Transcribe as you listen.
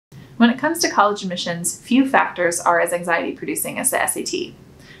When it comes to college admissions, few factors are as anxiety-producing as the SAT.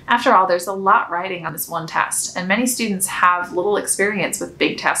 After all, there's a lot riding on this one test, and many students have little experience with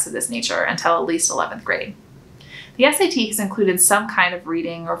big tests of this nature until at least 11th grade. The SAT has included some kind of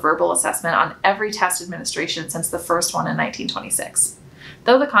reading or verbal assessment on every test administration since the first one in 1926.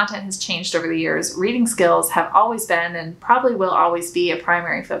 Though the content has changed over the years, reading skills have always been and probably will always be a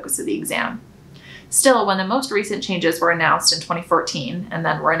primary focus of the exam. Still, when the most recent changes were announced in 2014 and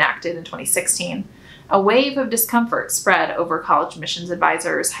then were enacted in 2016, a wave of discomfort spread over college admissions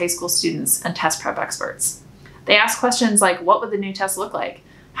advisors, high school students, and test prep experts. They asked questions like, what would the new test look like?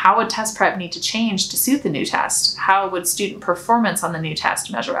 How would test prep need to change to suit the new test? How would student performance on the new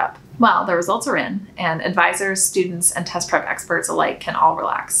test measure up? Well, the results are in, and advisors, students, and test prep experts alike can all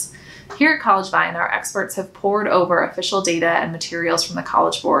relax. Here at College Vine, our experts have pored over official data and materials from the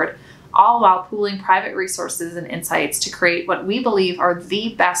College Board, all while pooling private resources and insights to create what we believe are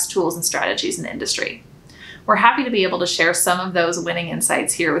the best tools and strategies in the industry. We're happy to be able to share some of those winning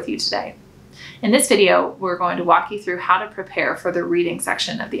insights here with you today. In this video, we're going to walk you through how to prepare for the reading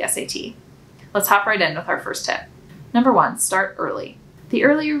section of the SAT. Let's hop right in with our first tip. Number 1, start early. The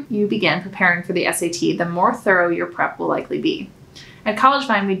earlier you begin preparing for the SAT, the more thorough your prep will likely be. At College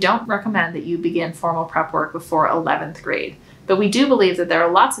Vine, we don't recommend that you begin formal prep work before 11th grade. But we do believe that there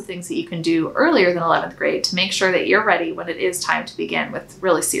are lots of things that you can do earlier than 11th grade to make sure that you're ready when it is time to begin with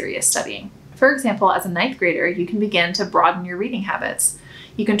really serious studying. For example, as a 9th grader, you can begin to broaden your reading habits.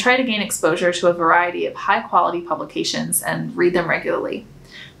 You can try to gain exposure to a variety of high-quality publications and read them regularly.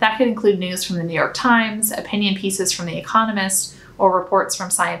 That could include news from the New York Times, opinion pieces from The Economist, or reports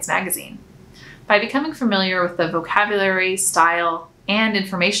from Science Magazine. By becoming familiar with the vocabulary, style, and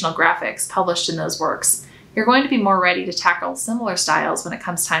informational graphics published in those works, you're going to be more ready to tackle similar styles when it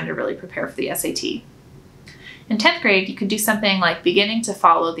comes time to really prepare for the SAT. In 10th grade, you could do something like beginning to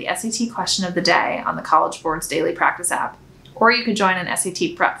follow the SAT question of the day on the College Board's daily practice app, or you could join an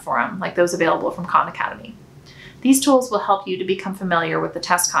SAT prep forum like those available from Khan Academy. These tools will help you to become familiar with the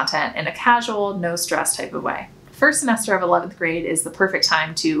test content in a casual, no-stress type of way. First semester of 11th grade is the perfect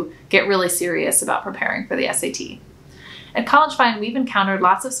time to get really serious about preparing for the SAT. At College Vine, we've encountered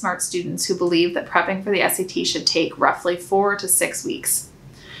lots of smart students who believe that prepping for the SAT should take roughly 4 to 6 weeks.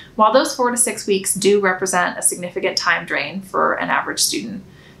 While those 4 to 6 weeks do represent a significant time drain for an average student,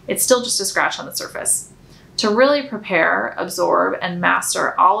 it's still just a scratch on the surface. To really prepare, absorb, and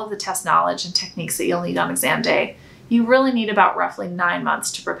master all of the test knowledge and techniques that you'll need on exam day, you really need about roughly 9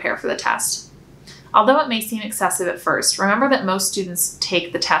 months to prepare for the test. Although it may seem excessive at first, remember that most students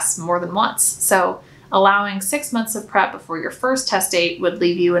take the tests more than once, so allowing 6 months of prep before your first test date would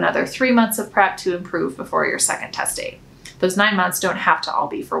leave you another 3 months of prep to improve before your second test date. Those 9 months don't have to all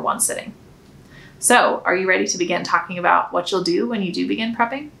be for one sitting. So, are you ready to begin talking about what you'll do when you do begin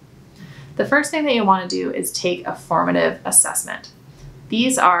prepping? The first thing that you'll want to do is take a formative assessment.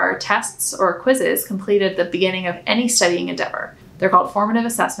 These are tests or quizzes completed at the beginning of any studying endeavor. They're called formative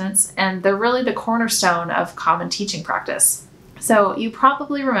assessments, and they're really the cornerstone of common teaching practice. So you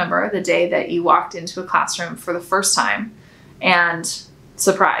probably remember the day that you walked into a classroom for the first time and,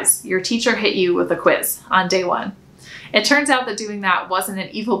 surprise, your teacher hit you with a quiz on day 1. It turns out that doing that wasn't an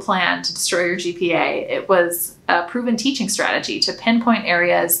evil plan to destroy your GPA. It was a proven teaching strategy to pinpoint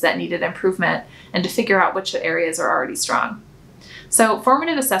areas that needed improvement and to figure out which areas are already strong. So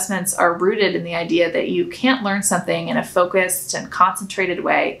formative assessments are rooted in the idea that you can't learn something in a focused and concentrated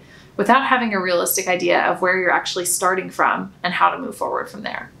way without having a realistic idea of where you're actually starting from and how to move forward from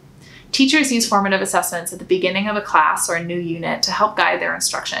there. Teachers use formative assessments at the beginning of a class or a new unit to help guide their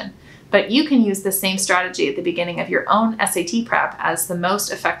instruction, but you can use the same strategy at the beginning of your own SAT prep as the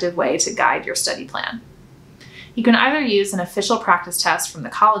most effective way to guide your study plan. You can either use an official practice test from the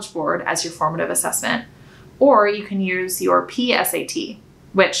College Board as your formative assessment, or you can use your PSAT,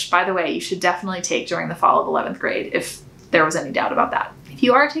 which, by the way, you should definitely take during the fall of 11th grade if there was any doubt about that. If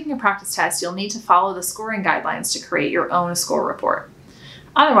you are taking a practice test, you'll need to follow the scoring guidelines to create your own score report.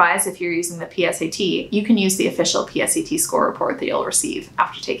 Otherwise, if you're using the PSAT, you can use the official PSAT score report that you'll receive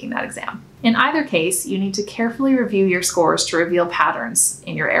after taking that exam. In either case, you need to carefully review your scores to reveal patterns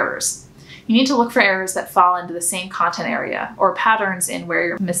in your errors. You need to look for errors that fall into the same content area or patterns in where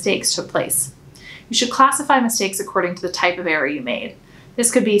your mistakes took place. You should classify mistakes according to the type of error you made.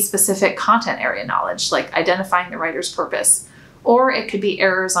 This could be specific content area knowledge, like identifying the writer's purpose, or it could be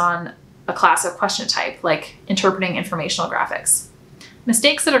errors on a class of question type, like interpreting informational graphics.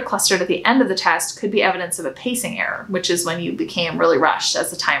 Mistakes that are clustered at the end of the test could be evidence of a pacing error, which is when you became really rushed as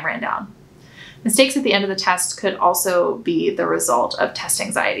the time ran down. Mistakes at the end of the test could also be the result of test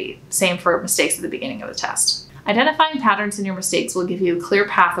anxiety. Same for mistakes at the beginning of the test. Identifying patterns in your mistakes will give you a clear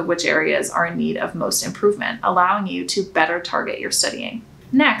path of which areas are in need of most improvement, allowing you to better target your studying.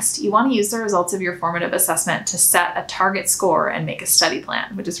 Next, you want to use the results of your formative assessment to set a target score and make a study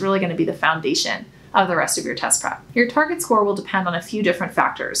plan, which is really going to be the foundation of the rest of your test prep. Your target score will depend on a few different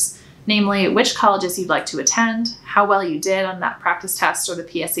factors, namely which colleges you'd like to attend, how well you did on that practice test or the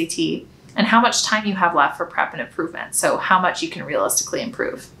PSAT, and how much time you have left for prep and improvement, so how much you can realistically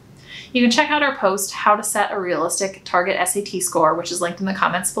improve. You can check out our post, How to Set a Realistic Target SAT Score, which is linked in the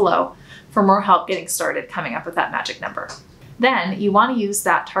comments below, for more help getting started coming up with that magic number. Then you want to use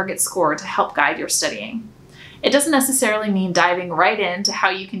that target score to help guide your studying. It doesn't necessarily mean diving right into how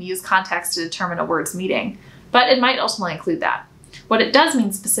you can use context to determine a word's meaning, but it might ultimately include that. What it does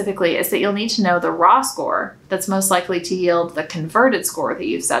mean specifically is that you'll need to know the raw score that's most likely to yield the converted score that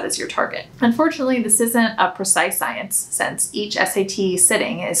you've set as your target. Unfortunately, this isn't a precise science, since each SAT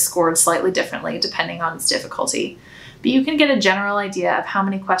sitting is scored slightly differently depending on its difficulty. But you can get a general idea of how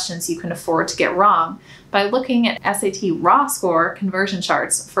many questions you can afford to get wrong by looking at SAT raw score conversion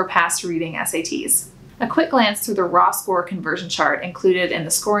charts for past reading SATs. A quick glance through the raw score conversion chart included in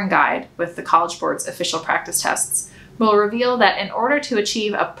the scoring guide with the College Board's official practice tests will reveal that in order to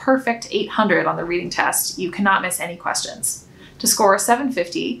achieve a perfect 800 on the reading test, you cannot miss any questions. To score a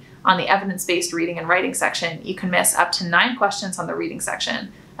 750 on the evidence-based reading and writing section, you can miss up to 9 questions on the reading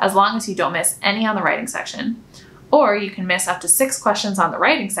section, as long as you don't miss any on the writing section. Or you can miss up to 6 questions on the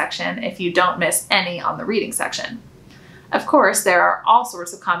writing section if you don't miss any on the reading section. Of course, there are all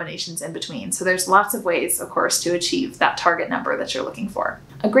sorts of combinations in between, so there's lots of ways, of course, to achieve that target number that you're looking for.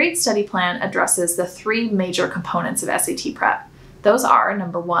 A great study plan addresses the 3 major components of SAT prep. Those are,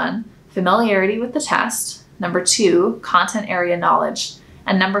 number 1, familiarity with the test, number 2, content area knowledge,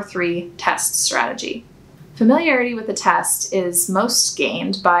 and number 3, test strategy. Familiarity with the test is most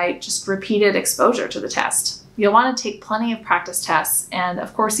gained by just repeated exposure to the test. You'll want to take plenty of practice tests, and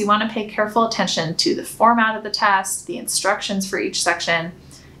of course you want to pay careful attention to the format of the test, the instructions for each section,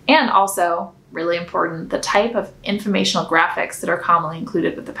 and also, really important, the type of informational graphics that are commonly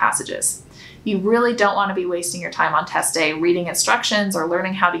included with the passages. You really don't want to be wasting your time on test day reading instructions or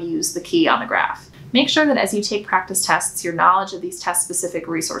learning how to use the key on a graph. Make sure that as you take practice tests, your knowledge of these test-specific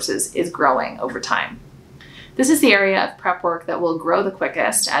resources is growing over time. This is the area of prep work that will grow the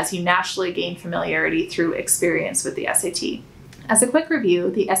quickest as you naturally gain familiarity through experience with the SAT. As a quick review,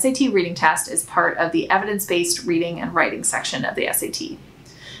 the SAT reading test is part of the evidence-based reading and writing section of the SAT.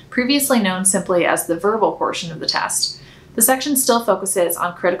 Previously known simply as the verbal portion of the test, the section still focuses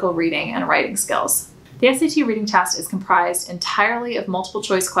on critical reading and writing skills. The SAT reading test is comprised entirely of multiple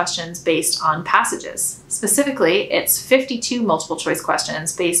choice questions based on passages. Specifically, it's 52 multiple choice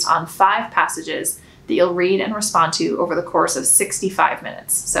questions based on 5 passages that you'll read and respond to over the course of 65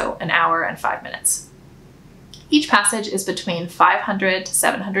 minutes, so an hour and 5 minutes. Each passage is between 500 to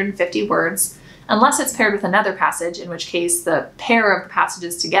 750 words, unless it's paired with another passage, in which case the pair of the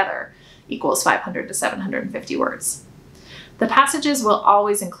passages together equals 500 to 750 words. The passages will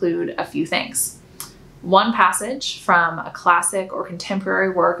always include a few things. One passage from a classic or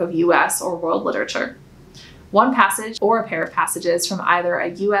contemporary work of US or world literature, one passage or a pair of passages from either a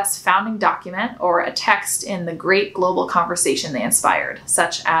US founding document or a text in the great global conversation they inspired,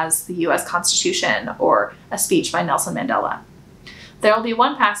 such as the US Constitution or a speech by Nelson Mandela. There will be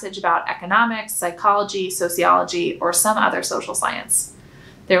one passage about economics, psychology, sociology, or some other social science.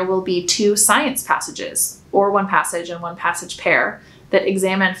 There will be 2 science passages, or one passage and one passage pair, that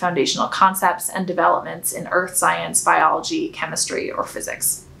examine foundational concepts and developments in earth science, biology, chemistry, or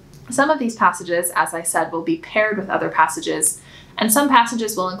physics. Some of these passages, as I said, will be paired with other passages, and some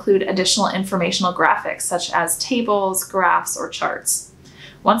passages will include additional informational graphics such as tables, graphs, or charts.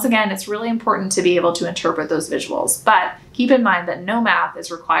 Once again, it's really important to be able to interpret those visuals, but keep in mind that no math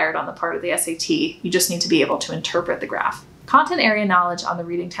is required on the part of the SAT, you just need to be able to interpret the graph. Content area knowledge on the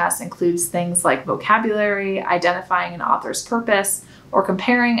reading test includes things like vocabulary, identifying an author's purpose, or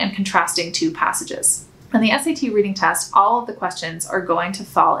comparing and contrasting 2 passages. On the SAT reading test, all of the questions are going to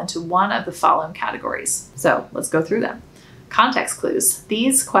fall into one of the following categories. So let's go through them. Context clues.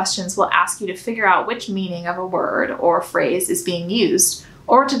 These questions will ask you to figure out which meaning of a word or phrase is being used,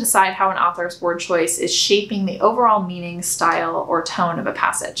 or to decide how an author's word choice is shaping the overall meaning, style, or tone of a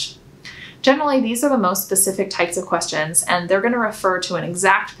passage. Generally, these are the most specific types of questions, and they're going to refer to an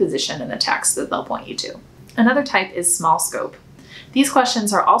exact position in the text that they'll point you to. Another type is small scope. These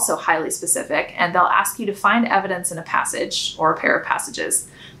questions are also highly specific, and they'll ask you to find evidence in a passage, or a pair of passages,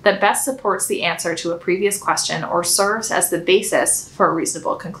 that best supports the answer to a previous question or serves as the basis for a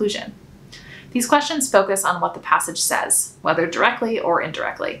reasonable conclusion. These questions focus on what the passage says, whether directly or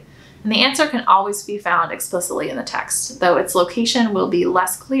indirectly, And the answer can always be found explicitly in the text, though its location will be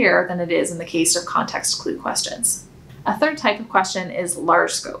less clear than it is in the case of context clue questions. A third type of question is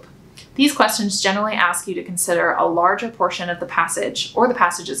large scope. These questions generally ask you to consider a larger portion of the passage or the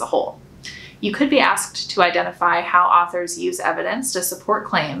passage as a whole. You could be asked to identify how authors use evidence to support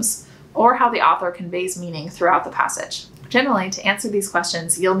claims or how the author conveys meaning throughout the passage. Generally, to answer these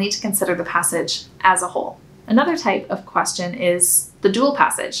questions, you'll need to consider the passage as a whole. Another type of question is the dual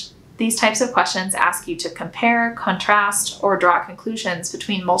passage. These types of questions ask you to compare, contrast, or draw conclusions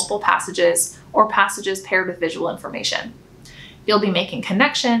between multiple passages or passages paired with visual information. You'll be making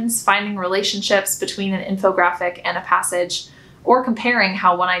connections, finding relationships between an infographic and a passage, or comparing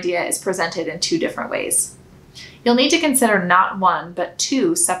how one idea is presented in two different ways. You'll need to consider not one, but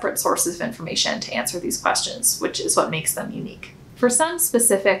two separate sources of information to answer these questions, which is what makes them unique. For some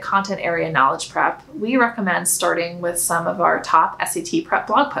specific content area knowledge prep, we recommend starting with some of our top SAT prep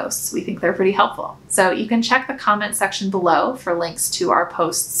blog posts. We think they're pretty helpful. So you can check the comment section below for links to our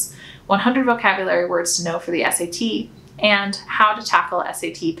posts, 100 vocabulary words to know for the SAT, and how to tackle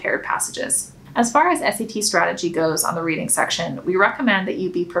SAT paired passages. As far as SAT strategy goes on the reading section, we recommend that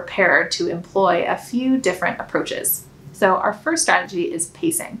you be prepared to employ a few different approaches. So our first strategy is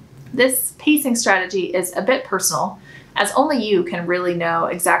pacing. This pacing strategy is a bit personal, as only you can really know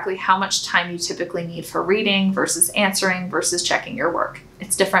exactly how much time you typically need for reading versus answering versus checking your work.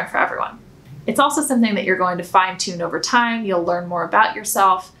 It's different for everyone. It's also something that you're going to fine-tune over time. You'll learn more about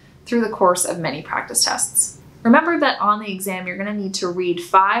yourself through the course of many practice tests. Remember that on the exam, you're going to need to read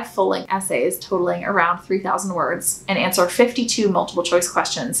 5 full-length essays totaling around 3,000 words and answer 52 multiple choice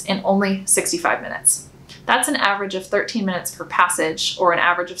questions in only 65 minutes. That's an average of 13 minutes per passage, or an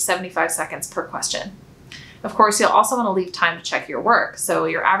average of 75 seconds per question. Of course, you'll also want to leave time to check your work, so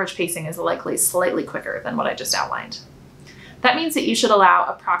your average pacing is likely slightly quicker than what I just outlined. That means that you should allow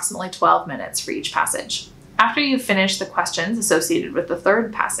approximately 12 minutes for each passage. After you've finished the questions associated with the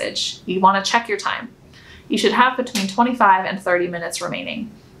third passage, you want to check your time. You should have between 25 and 30 minutes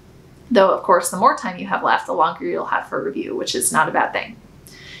remaining. Though, of course, the more time you have left, the longer you'll have for review, which is not a bad thing.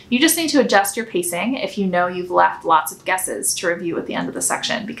 You just need to adjust your pacing if you know you've left lots of guesses to review at the end of the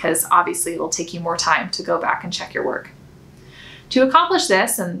section, because obviously it'll take you more time to go back and check your work. To accomplish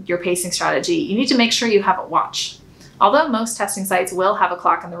this and your pacing strategy, you need to make sure you have a watch. Although most testing sites will have a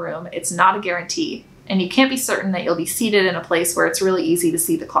clock in the room, it's not a guarantee, and you can't be certain that you'll be seated in a place where it's really easy to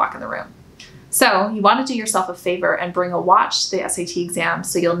see the clock in the room. So you want to do yourself a favor and bring a watch to the SAT exam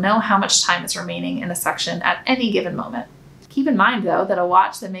so you'll know how much time is remaining in a section at any given moment. Keep in mind, though, that a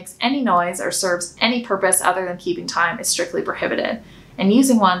watch that makes any noise or serves any purpose other than keeping time is strictly prohibited, and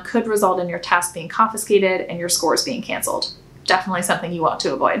using one could result in your test being confiscated and your scores being canceled. Definitely something you want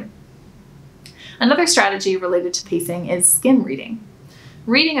to avoid. Another strategy related to pacing is skim reading.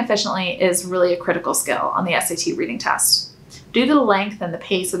 Reading efficiently is really a critical skill on the SAT reading test. Due to the length and the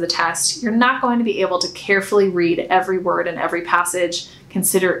pace of the test, you're not going to be able to carefully read every word in every passage,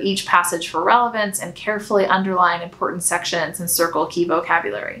 consider each passage for relevance, and carefully underline important sections and circle key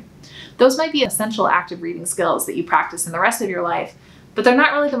vocabulary. Those might be essential active reading skills that you practice in the rest of your life, but they're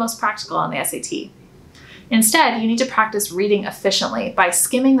not really the most practical on the SAT. Instead, you need to practice reading efficiently by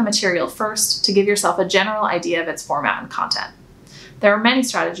skimming the material first to give yourself a general idea of its format and content. There are many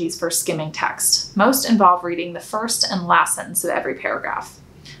strategies for skimming text. Most involve reading the first and last sentence of every paragraph.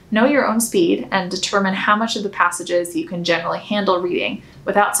 Know your own speed and determine how much of the passages you can generally handle reading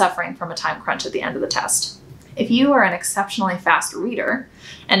without suffering from a time crunch at the end of the test. If you are an exceptionally fast reader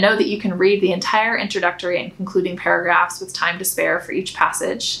and know that you can read the entire introductory and concluding paragraphs with time to spare for each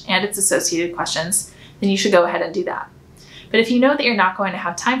passage and its associated questions, then you should go ahead and do that. But if you know that you're not going to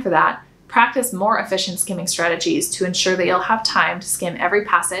have time for that, practice more efficient skimming strategies to ensure that you'll have time to skim every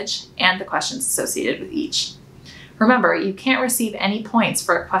passage and the questions associated with each. Remember, you can't receive any points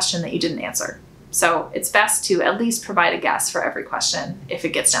for a question that you didn't answer, so it's best to at least provide a guess for every question if it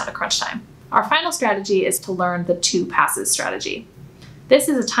gets down to crunch time. Our final strategy is to learn the 2 passes strategy. This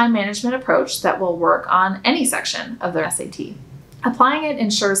is a time management approach that will work on any section of the SAT. Applying it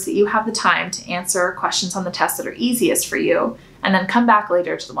ensures that you have the time to answer questions on the test that are easiest for you, and then come back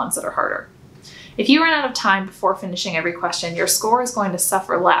later to the ones that are harder. If you run out of time before finishing every question, your score is going to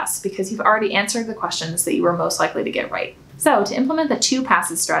suffer less because you've already answered the questions that you were most likely to get right. So to implement the 2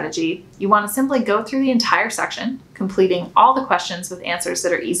 passes strategy, you want to simply go through the entire section, completing all the questions with answers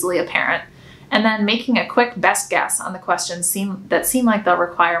that are easily apparent, and then making a quick best guess on the questions that seem like they'll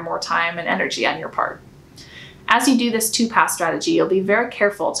require more time and energy on your part. As you do this 2-pass strategy, you'll be very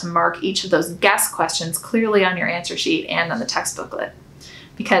careful to mark each of those guess questions clearly on your answer sheet and on the text booklet.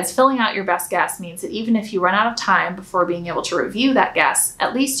 because filling out your best guess means that even if you run out of time before being able to review that guess,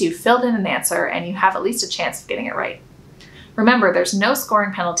 at least you've filled in an answer and you have at least a chance of getting it right. Remember, there's no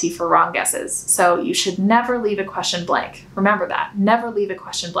scoring penalty for wrong guesses, so you should never leave a question blank. Remember that, never leave a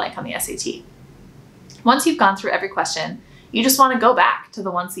question blank on the SAT. Once you've gone through every question, you just want to go back to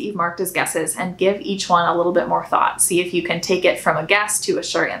the ones that you've marked as guesses and give each one a little bit more thought. See if you can take it from a guess to a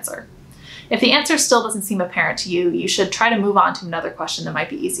sure answer. If the answer still doesn't seem apparent to you, you should try to move on to another question that might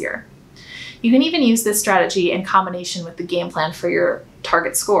be easier. You can even use this strategy in combination with the game plan for your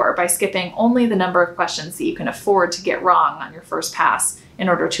target score by skipping only the number of questions that you can afford to get wrong on your first pass in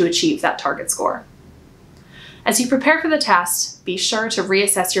order to achieve that target score. As you prepare for the test, be sure to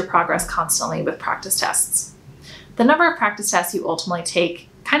reassess your progress constantly with practice tests. The number of practice tests you ultimately take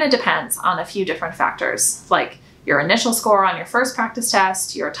kind of depends on a few different factors, like your initial score on your first practice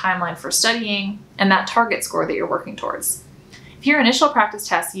test, your timeline for studying, and that target score that you're working towards. If your initial practice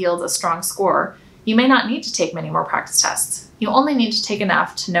test yields a strong score, you may not need to take many more practice tests. You only need to take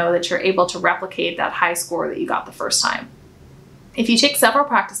enough to know that you're able to replicate that high score that you got the first time. If you take several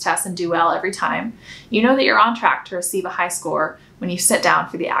practice tests and do well every time, you know that you're on track to receive a high score when you sit down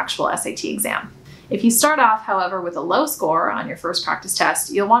for the actual SAT exam. If you start off, however, with a low score on your first practice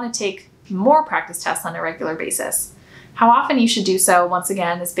test, you'll want to take more practice tests on a regular basis. How often you should do so, once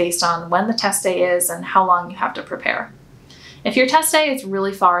again, is based on when the test day is and how long you have to prepare. If your test day is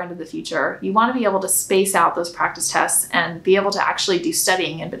really far into the future, you want to be able to space out those practice tests and be able to actually do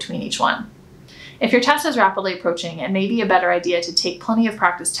studying in between each one. If your test is rapidly approaching, it may be a better idea to take plenty of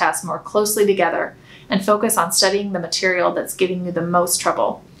practice tests more closely together and focus on studying the material that's giving you the most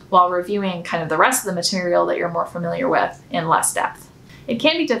trouble, while reviewing kind of the rest of the material that you're more familiar with in less depth. It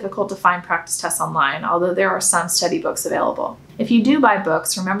can be difficult to find practice tests online, although there are some study books available. If you do buy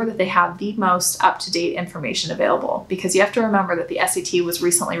books, remember that they have the most up-to-date information available, because you have to remember that the SAT was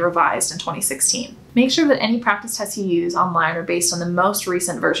recently revised in 2016. Make sure that any practice tests you use online are based on the most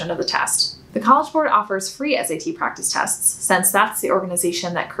recent version of the test. The College Board offers free SAT practice tests. Since that's the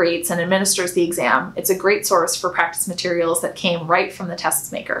organization that creates and administers the exam, it's a great source for practice materials that came right from the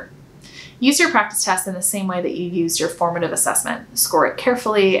test's maker. Use your practice test in the same way that you use your formative assessment. Score it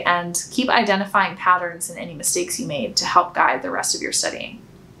carefully and keep identifying patterns in any mistakes you made to help guide the rest of your studying.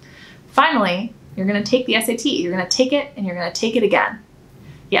 Finally, you're going to take the SAT. You're going to take it and you're going to take it again.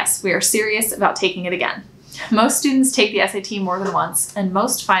 Yes, we are serious about taking it again. Most students take the SAT more than once, and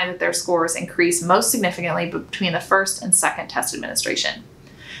most find that their scores increase most significantly between the first and second test administration.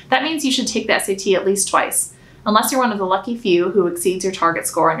 That means you should take the SAT at least twice, unless you're one of the lucky few who exceeds your target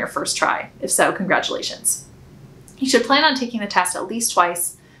score on your first try. If so, congratulations. You should plan on taking the test at least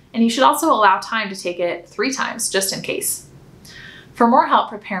twice, and you should also allow time to take it 3 times, just in case. For more help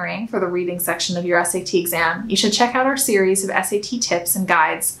preparing for the reading section of your SAT exam, you should check out our series of SAT tips and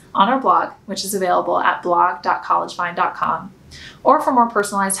guides on our blog, which is available at blog.collegevine.com. Or for more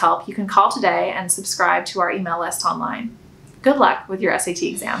personalized help, you can call today and subscribe to our email list online. Good luck with your SAT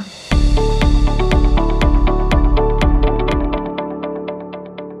exam.